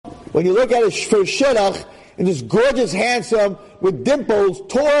When you look at it for shidduch, and this gorgeous, handsome, with dimples,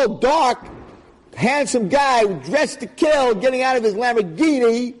 tall, dark, handsome guy dressed to kill, getting out of his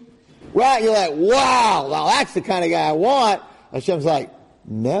Lamborghini, right? You're like, wow, well, that's the kind of guy I want. Hashem's like,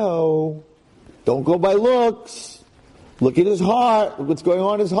 no, don't go by looks. Look at his heart. Look what's going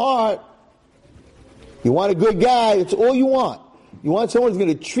on in his heart. You want a good guy, it's all you want. You want someone who's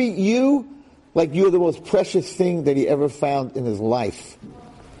going to treat you like you're the most precious thing that he ever found in his life.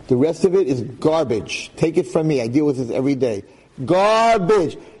 The rest of it is garbage. Take it from me. I deal with this every day.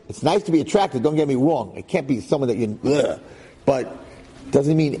 Garbage. It's nice to be attractive, don't get me wrong. It can't be someone that you... But it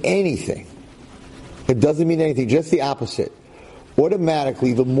doesn't mean anything. It doesn't mean anything. Just the opposite.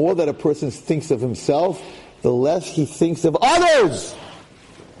 Automatically, the more that a person thinks of himself, the less he thinks of others.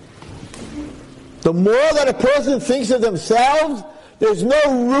 The more that a person thinks of themselves, there's no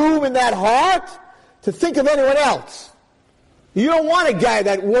room in that heart to think of anyone else. You don't want a guy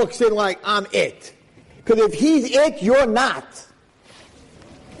that walks in like, I'm it. Because if he's it, you're not.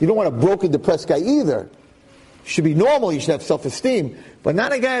 You don't want a broken, depressed guy either. You should be normal, you should have self-esteem. But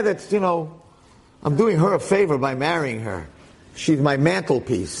not a guy that's, I'm doing her a favor by marrying her. She's my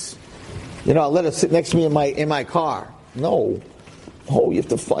mantelpiece. I'll let her sit next to me in my car. No. Oh, you have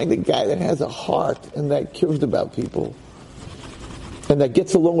to find a guy that has a heart and that cares about people. And that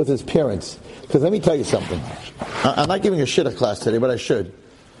gets along with his parents. Because let me tell you something. I'm not giving a shidduch class today, but I should.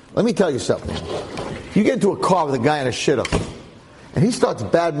 Let me tell you something. You get into a car with a guy in a shidduch, and he starts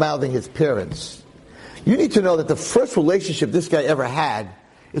bad-mouthing his parents. You need to know that the first relationship this guy ever had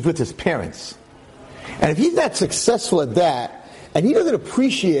is with his parents. And if he's not successful at that, and he doesn't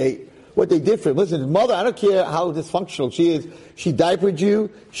appreciate what they did for him. Listen, his mother, I don't care how dysfunctional she is, she diapered you,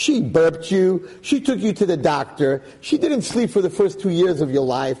 she burped you, she took you to the doctor, she didn't sleep for the first 2 years of your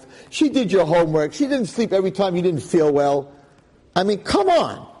life, she did your homework, she didn't sleep every time you didn't feel well. I mean, come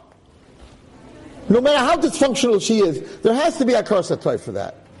on. No matter how dysfunctional she is, there has to be a Hakar Satoy for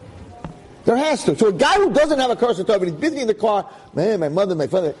that. There has to. So a guy who doesn't have a Hakar Satoy, but he's busy in the car, man, my mother, my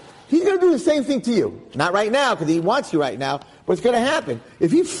father, he's going to do the same thing to you. Not right now, because he wants you right now, but it's going to happen.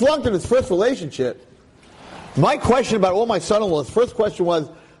 If he flunked in his first relationship, my question about all my son-in-laws, first question was,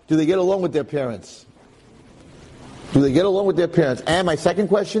 do they get along with their parents? Do they get along with their parents? And my second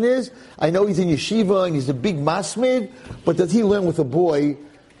question is, I know he's in yeshiva and he's a big masmid, but does he learn with a boy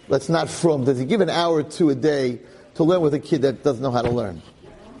that's not from? Does he give an hour or two a day to learn with a kid that doesn't know how to learn?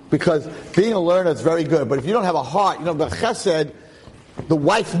 Because being a learner is very good, but if you don't have a heart, the chesed, the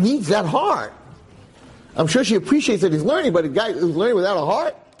wife needs that heart. I'm sure she appreciates that he's learning, but a guy who's learning without a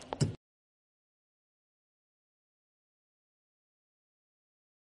heart,